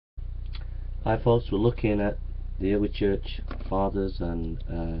Hi folks, we're looking at the early church fathers and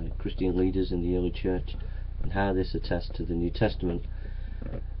Christian leaders in the early church and how this attests to the New Testament.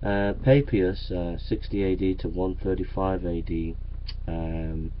 Papias, 60 AD to 135 AD,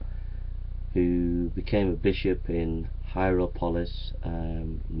 who became a bishop in Hierapolis,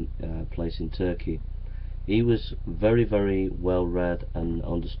 place in Turkey. He was very well read and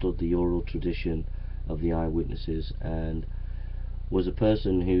understood the oral tradition of the eyewitnesses, and was a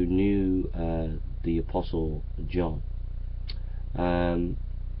person who knew the Apostle John.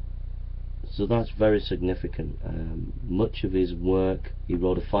 So that's very significant. Much of his work, he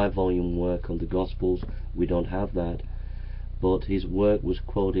wrote a 5-volume work on the Gospels. We don't have that, but his work was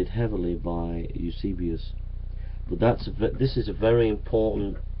quoted heavily by Eusebius. But this is a very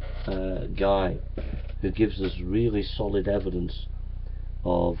important guy who gives us really solid evidence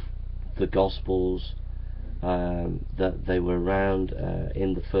of the Gospels, that they were around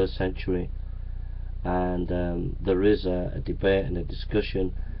in the 1st century, and there is a debate and a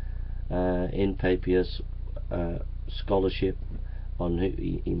discussion in Papias' scholarship on who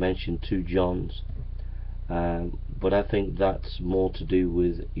he mentioned 2 Johns, but I think that's more to do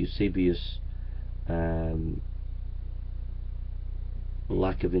with Eusebius'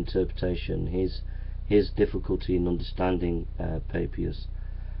 lack of interpretation, his difficulty in understanding Papias.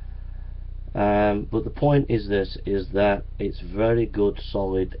 But the point is that it's very good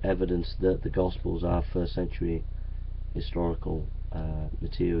solid evidence that the Gospels are 1st century historical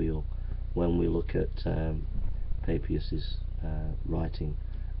material when we look at Papias' writing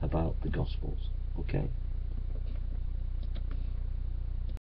about the Gospels. Okay.